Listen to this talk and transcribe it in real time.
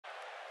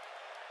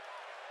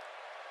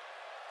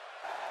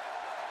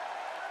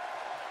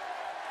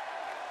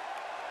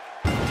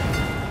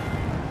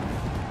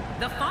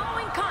The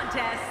following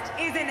contest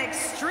is an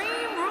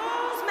Extreme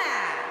Rules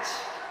match.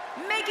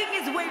 Making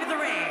his way to the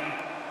ring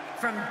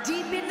from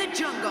deep in the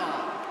jungle,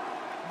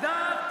 the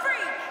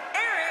Freak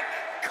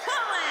Eric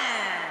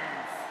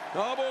Collins.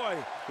 Oh boy,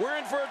 we're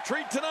in for a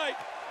treat tonight.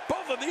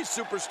 Both of these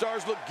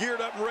superstars look geared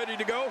up and ready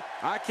to go.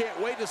 I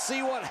can't wait to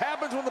see what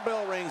happens when the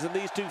bell rings and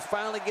these two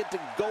finally get to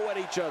go at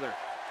each other.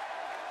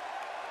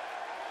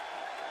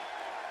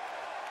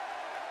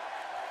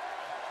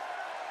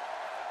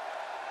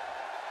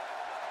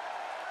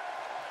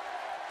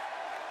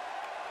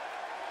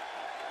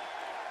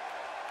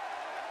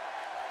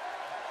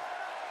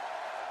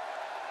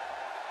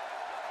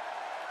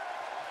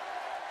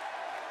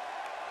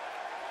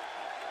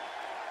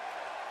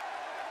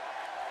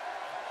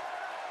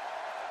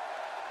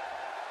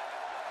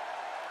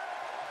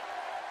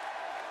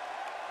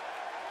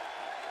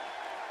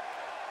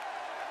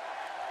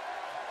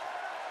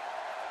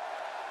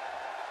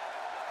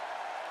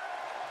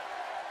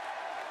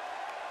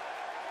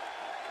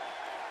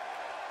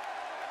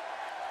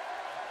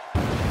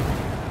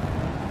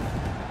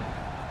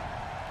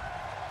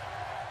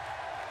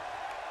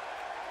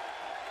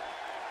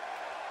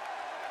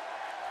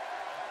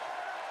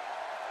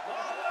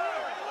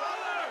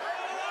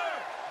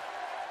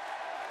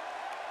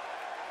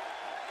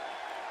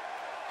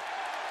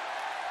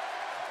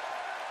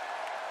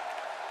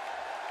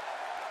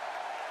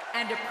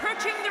 And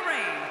approaching the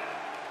ring,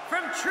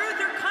 from Truth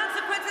or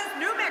Consequences,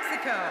 New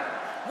Mexico,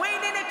 weighing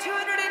in at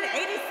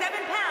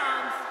 287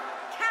 pounds,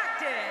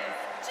 Cactus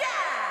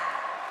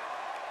Jack!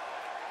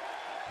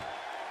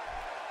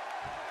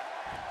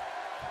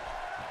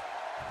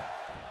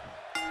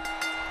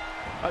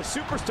 A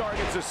superstar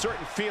gets a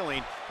certain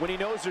feeling when he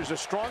knows there's a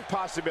strong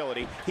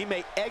possibility he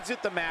may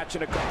exit the match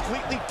in a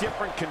completely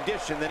different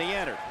condition than he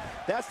entered.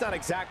 That's not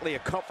exactly a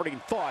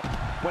comforting thought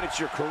when it's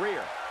your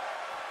career.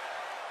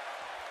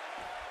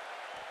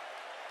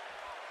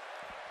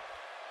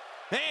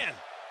 Man,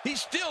 he's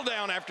still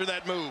down after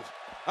that move.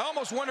 I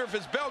almost wonder if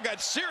his bell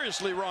got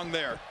seriously wrong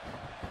there.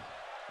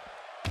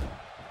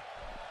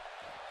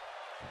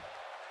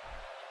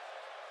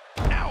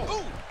 Ow!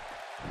 Ooh.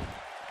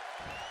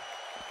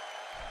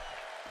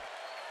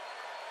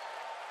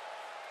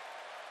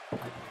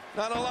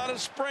 Not a lot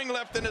of spring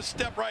left in his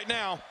step right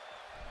now.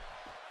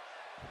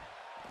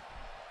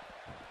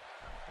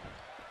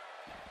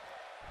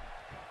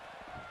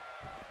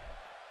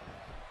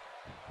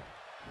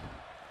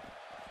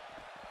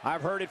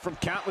 I've heard it from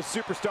countless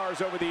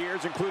superstars over the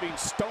years, including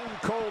Stone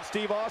Cold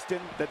Steve Austin,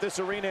 that this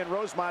arena in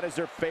Rosemont is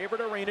their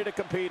favorite arena to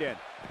compete in.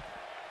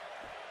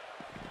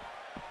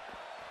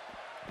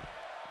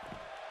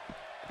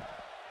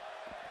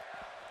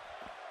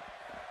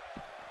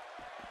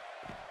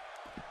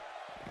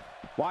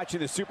 Watching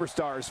the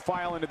superstars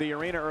file into the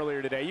arena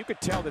earlier today, you could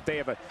tell that they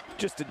have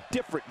just a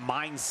different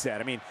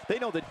mindset. I mean, they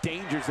know the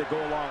dangers that go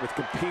along with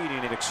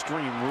competing in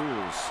Extreme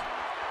Rules.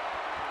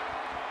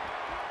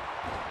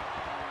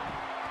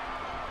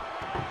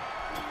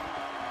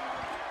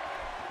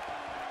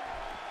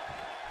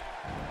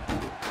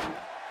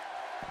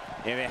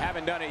 If you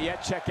haven't done it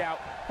yet, check out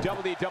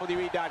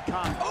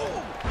WWE.com.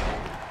 Oh!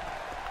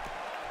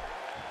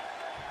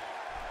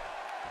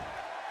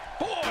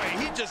 Boy,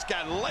 he just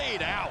got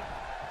laid out.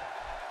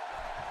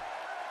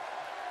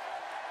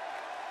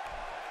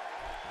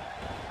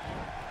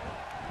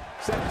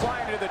 Sent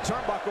flying into the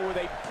turnbuckle with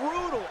a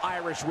brutal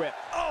Irish whip.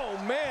 Oh,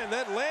 man,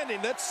 that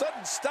landing, that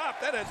sudden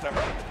stop, that has to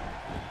hurt.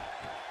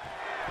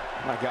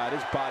 My God,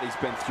 his body's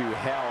been through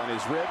hell, and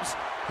his ribs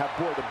have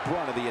bore the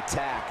brunt of the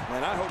attack.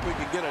 Man, I hope we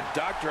can get a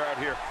doctor out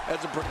here as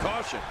a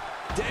precaution.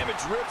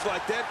 Damaged ribs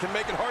like that can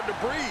make it hard to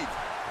breathe.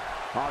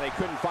 Oh, they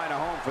couldn't find a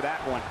home for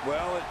that one.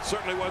 Well, it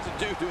certainly wasn't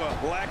due to a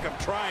lack of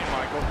trying,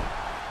 Michael.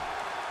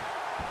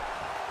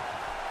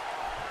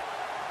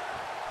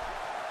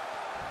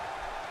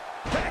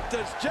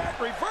 Cactus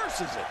Jack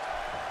reverses it.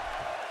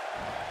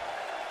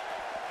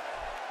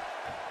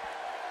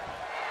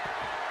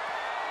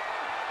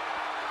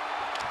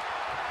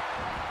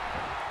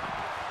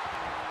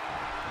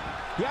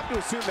 You have to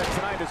assume that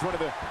tonight is one of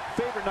the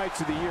favorite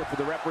nights of the year for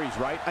the referees,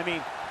 right? I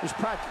mean, there's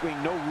practically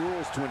no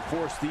rules to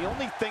enforce. The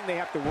only thing they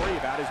have to worry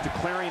about is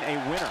declaring a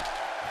winner.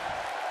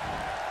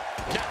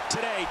 Not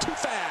today, too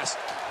fast.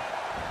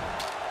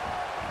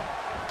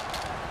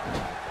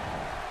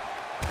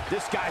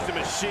 This guy's a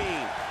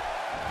machine.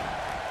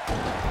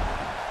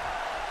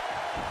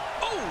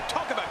 Oh,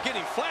 talk about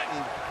getting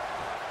flattened.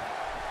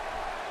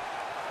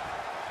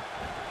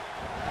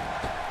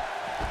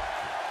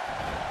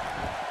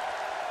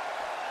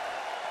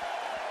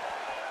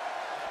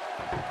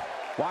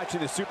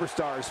 Watching the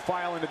superstars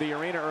file into the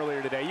arena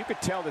earlier today, you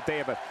could tell that they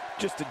have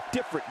just a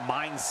different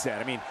mindset.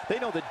 I mean, they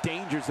know the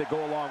dangers that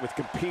go along with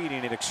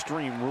competing in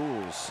Extreme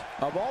Rules.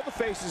 Of all the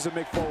faces of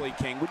Mick Foley,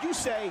 King, would you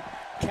say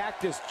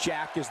Cactus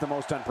Jack is the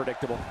most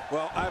unpredictable?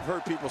 Well, I've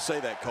heard people say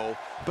that, Cole,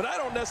 but I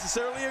don't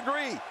necessarily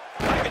agree.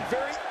 I can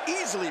very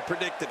easily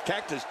predict that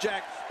Cactus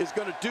Jack is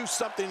going to do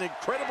something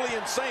incredibly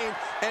insane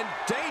and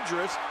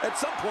dangerous at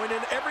some point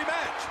in every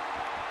match.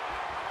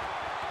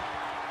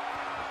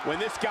 When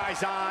this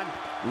guy's on,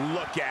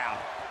 look out.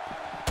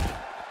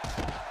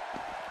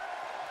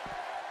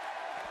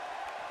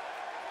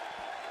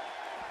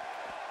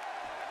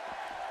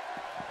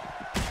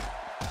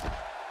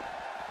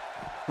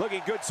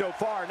 Looking good so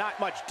far. Not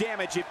much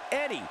damage, if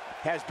any,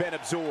 has been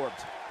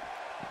absorbed.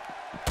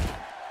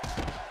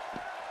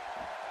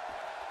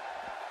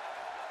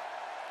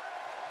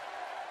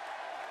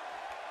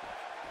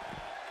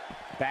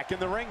 Back in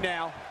the ring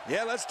now.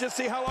 Yeah, let's just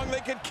see how long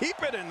they can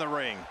keep it in the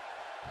ring.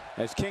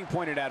 As King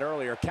pointed out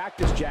earlier,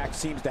 Cactus Jack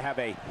seems to have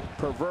a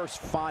perverse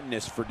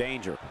fondness for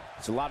danger.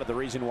 It's a lot of the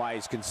reason why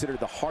he's considered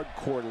the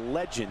hardcore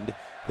legend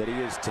that he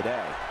is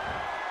today.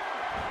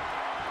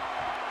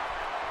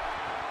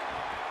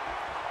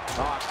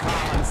 Oh,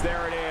 Collins,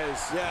 there it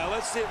is. Yeah,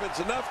 let's see if it's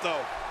enough,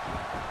 though.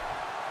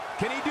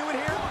 Can he do it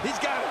here? He's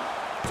got it.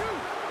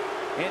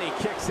 And he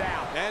kicks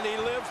out. And he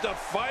lives to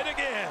fight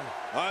again.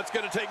 Oh, it's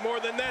going to take more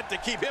than that to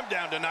keep him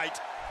down tonight.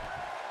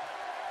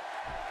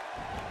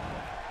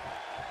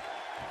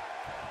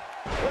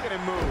 Look at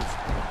him move.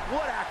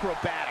 What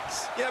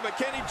acrobatics. Yeah, but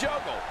can he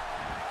juggle?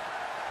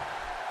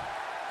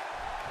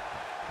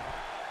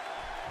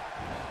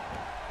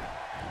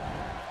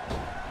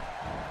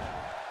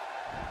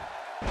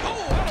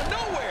 Oh, out of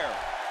nowhere.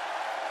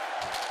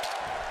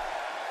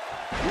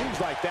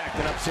 Moves like that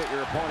can upset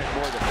your opponent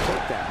more than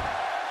hurt them.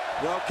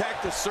 Well,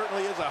 Cactus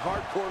certainly is a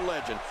hardcore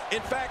legend.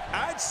 In fact,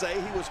 I'd say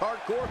he was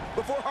hardcore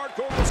before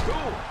hardcore was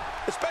cool,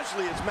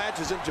 especially his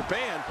matches in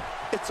Japan.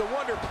 It's a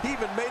wonder he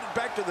even made it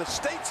back to the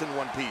States in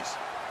one piece.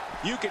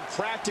 You can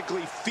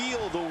practically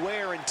feel the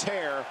wear and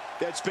tear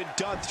that's been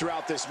done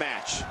throughout this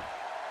match.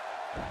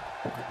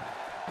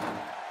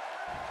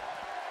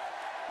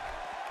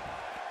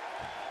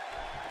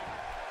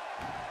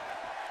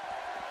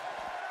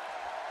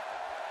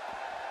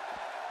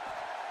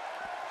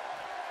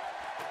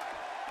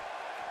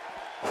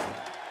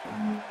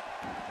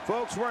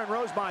 Folks, we're in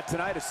Rosemont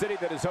tonight, a city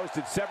that has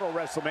hosted several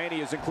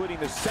WrestleManias, including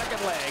the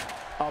second leg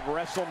of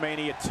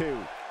WrestleMania 2.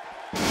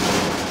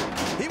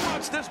 He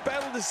wants this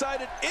battle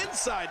decided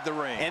inside the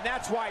ring. And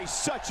that's why he's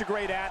such a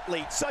great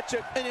athlete, such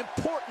an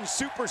important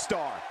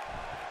superstar.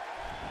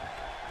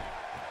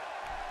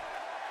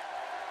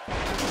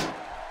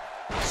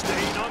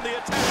 Staying on the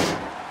attack.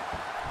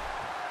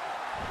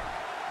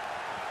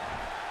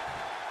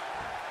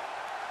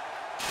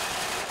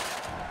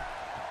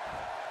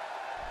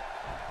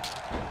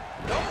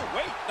 Oh,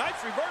 wait,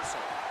 nice reversal.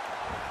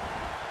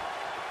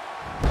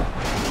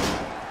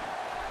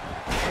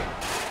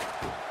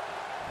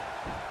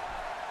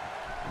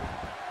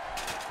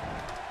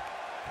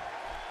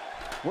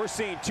 We're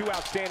seeing two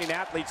outstanding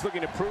athletes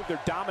looking to prove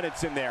their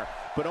dominance in there,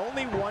 but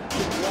only one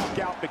can walk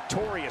out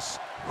victorious.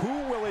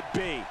 Who will it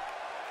be?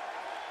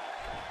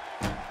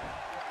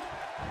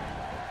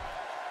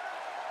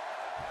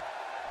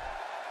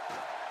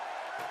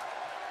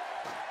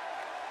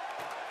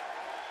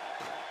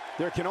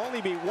 There can only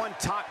be one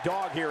top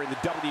dog here in the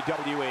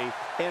WWE,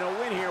 and a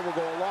win here will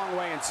go a long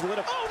way and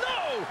solidify. Oh,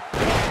 no!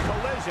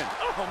 Collision.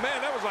 Oh,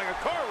 man, that was like a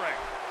car wreck.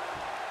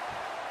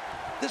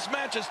 This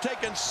match has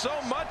taken so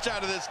much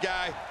out of this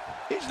guy.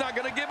 He's not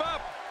going to give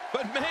up.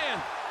 But,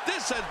 man,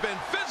 this has been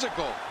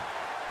physical.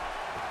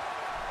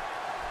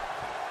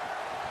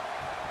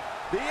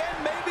 The end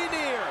may be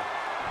near.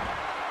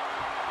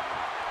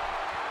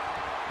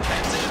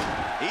 That's it.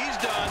 He's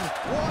done.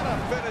 What a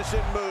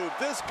finishing move.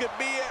 This could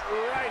be it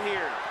right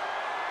here.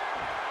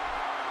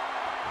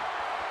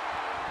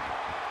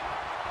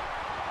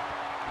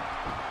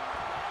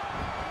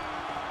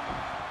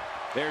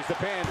 There's the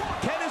pin.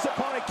 Can his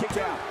opponent kick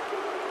out?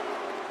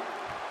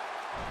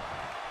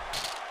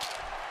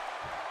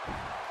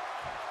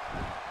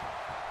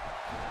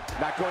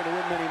 Not going to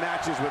win many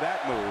matches with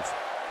that move.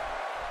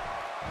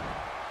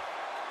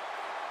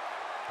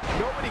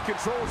 Nobody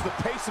controls the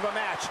pace of a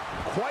match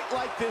quite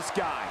like this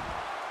guy.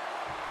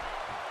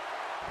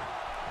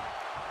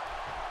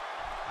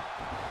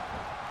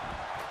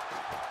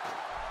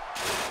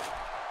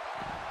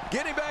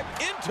 Getting back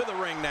into the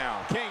ring now.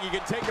 King, you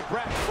can take a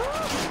breath.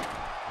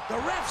 The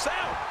ref's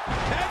out.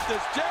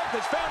 Cactus Jack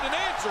has found an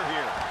answer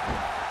here.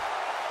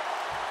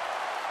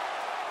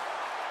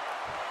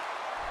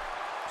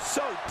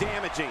 So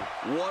damaging.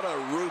 What a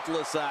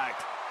ruthless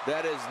act.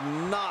 That is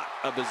not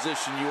a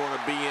position you want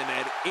to be in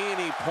at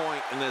any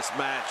point in this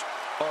match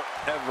or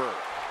ever.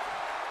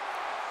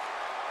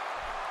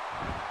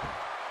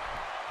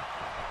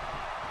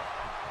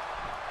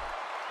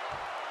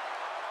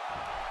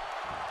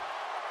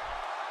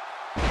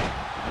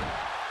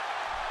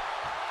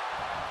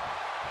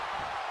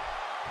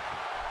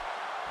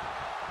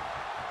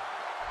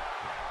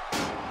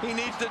 He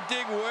needs to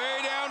dig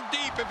way down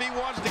deep if he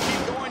wants to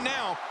keep going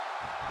now.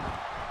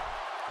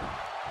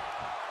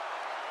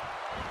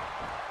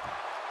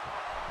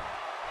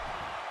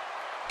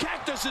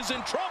 Cactus is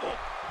in trouble.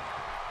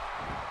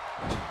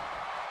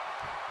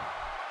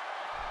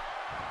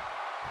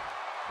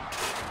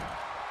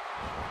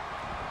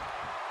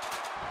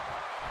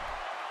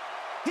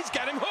 He's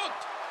got him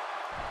hooked.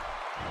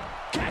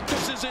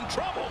 Cactus is in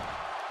trouble.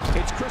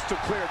 It's crystal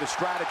clear the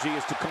strategy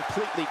is to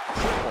completely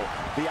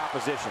cripple the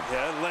opposition.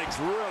 Yeah, that leg's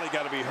really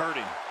got to be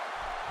hurting.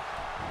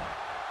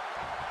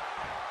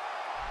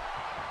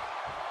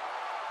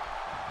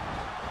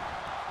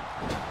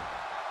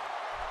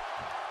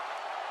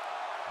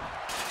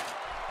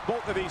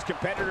 Both of these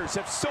competitors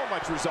have so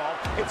much resolve,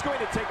 it's going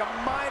to take a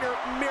minor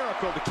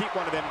miracle to keep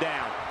one of them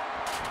down.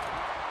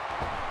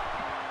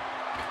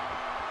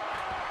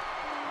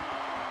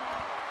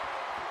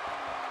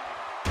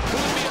 Will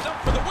it be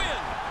enough for the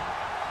win?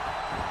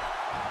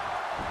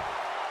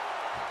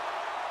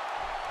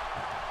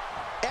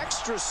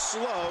 Extra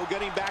slow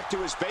getting back to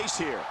his base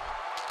here.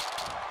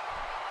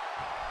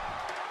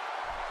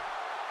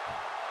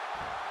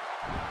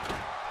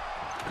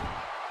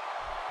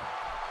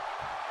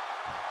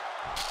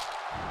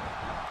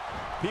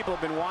 People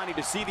have been wanting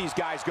to see these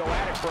guys go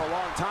at it for a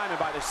long time, and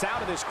by the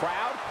sound of this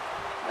crowd,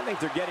 I think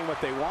they're getting what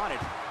they wanted.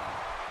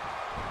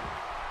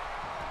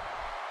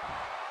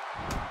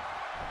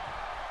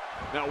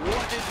 Now,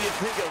 what did you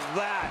think of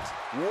that?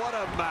 What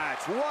a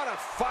match. What a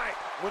fight.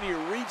 When you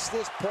reach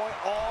this point,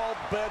 all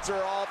bets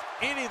are off.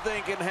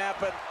 Anything can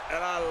happen,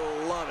 and I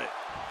love it.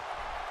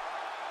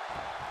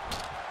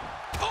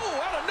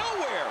 Oh, out of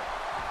nowhere.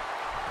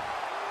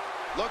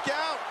 Look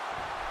out.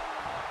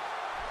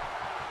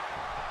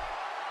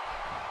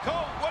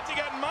 Cole, what's he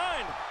got in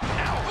mind?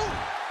 Ow! Ooh.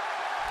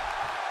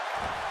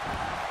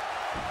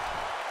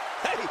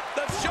 Hey,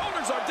 the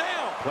shoulders are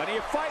down. Plenty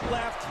of fight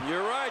left.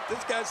 You're right.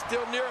 This guy's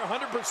still near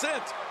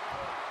 100%.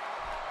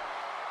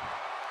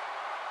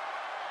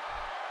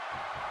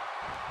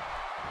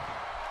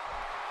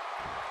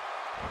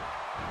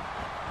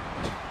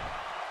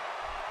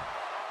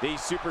 These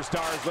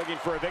superstars looking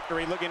for a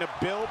victory, looking to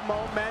build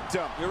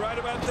momentum. You're right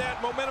about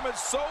that. Momentum is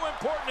so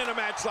important in a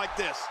match like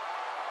this.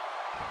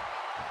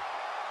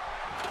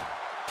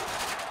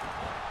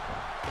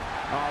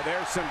 Oh,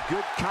 there's some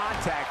good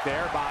contact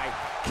there by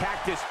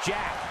Cactus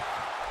Jack.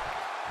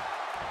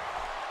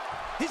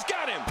 He's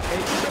got him.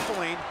 A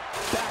crippling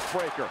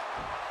backbreaker.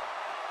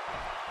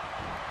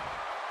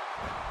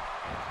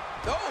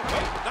 Oh,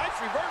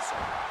 nice reversal.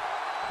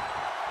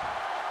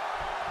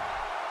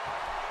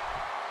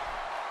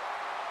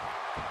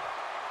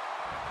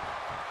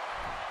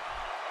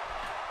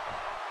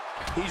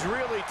 He's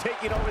really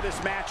taking over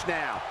this match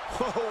now.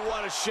 Oh,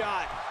 what a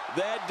shot.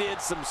 That did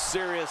some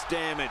serious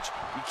damage.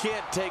 You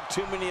can't take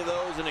too many of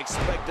those and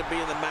expect to be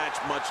in the match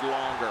much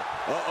longer.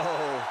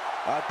 Uh-oh.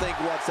 I think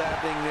what's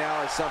happening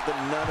now is something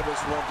none of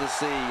us want to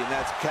see, and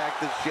that's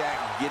Cactus Jack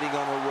getting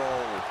on a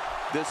roll.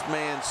 This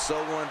man's so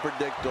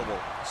unpredictable,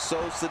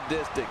 so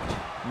sadistic.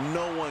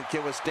 No one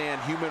can withstand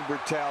human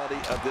brutality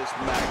of this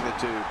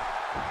magnitude.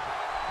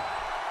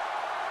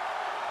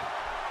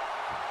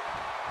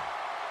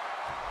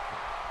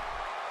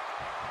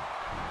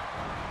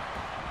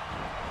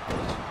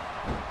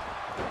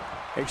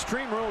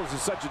 Extreme Rules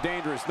is such a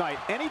dangerous night.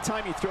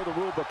 Anytime you throw the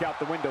rule book out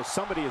the window,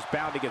 somebody is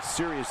bound to get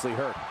seriously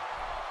hurt.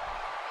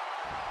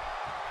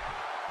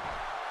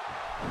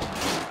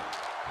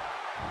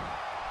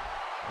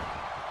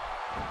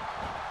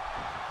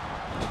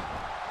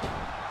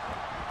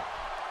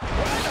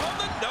 Right on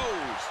the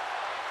nose.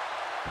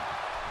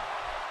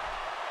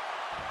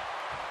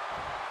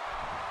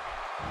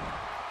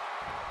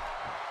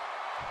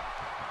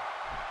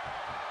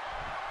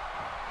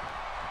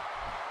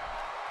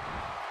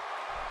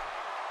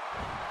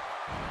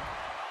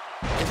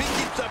 If he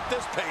keeps up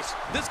this pace,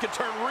 this could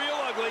turn real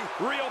ugly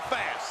real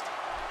fast.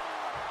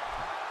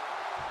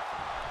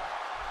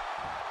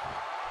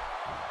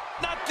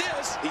 Not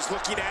this. He's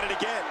looking at it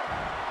again.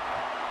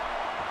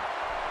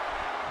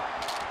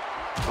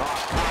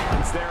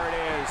 Collins, there it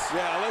is.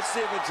 Yeah, let's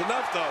see if it's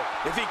enough, though.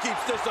 If he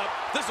keeps this up,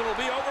 this one will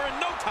be over in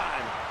no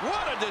time.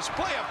 What a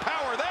display of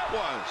power that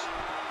was.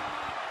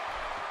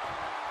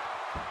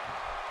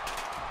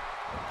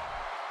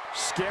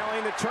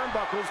 Scaling the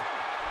turnbuckles.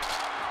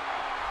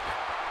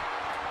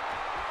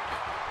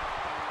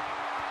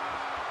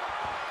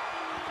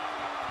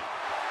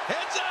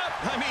 Heads up!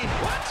 I mean,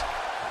 what?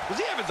 Does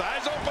he have his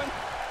eyes open?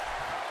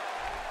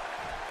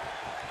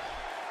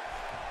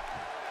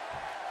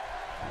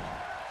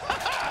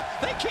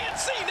 They can't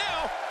see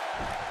now!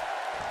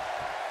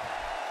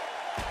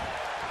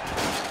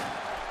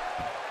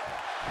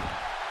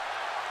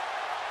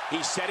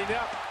 He's setting it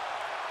up.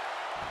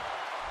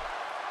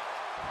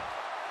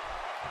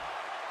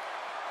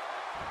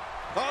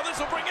 Oh, this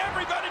will bring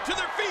everybody to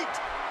their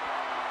feet!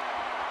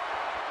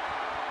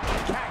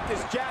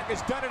 Cactus Jack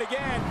has done it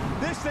again.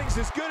 This thing's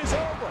as good as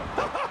over.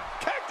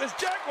 Cactus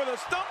Jack with a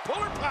stump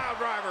puller pile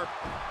driver.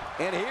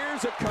 And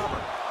here's a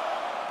cover.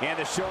 And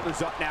the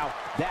shoulder's up now.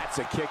 That's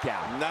a kick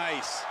out.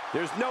 Nice.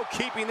 There's no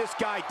keeping this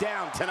guy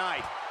down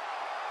tonight.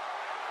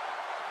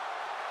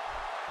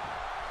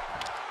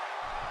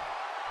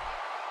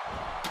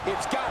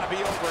 It's got to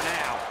be over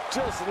now.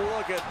 Just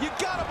look at... You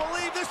got to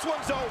believe this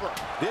one's over.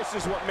 This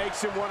is what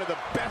makes him one of the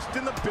best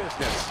in the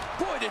business.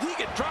 Boy, did he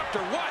get dropped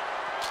or what?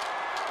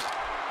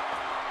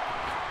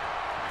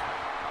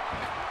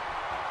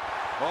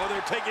 Oh,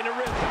 they're taking a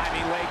risk.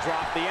 Diving leg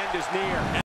drop. The end is near.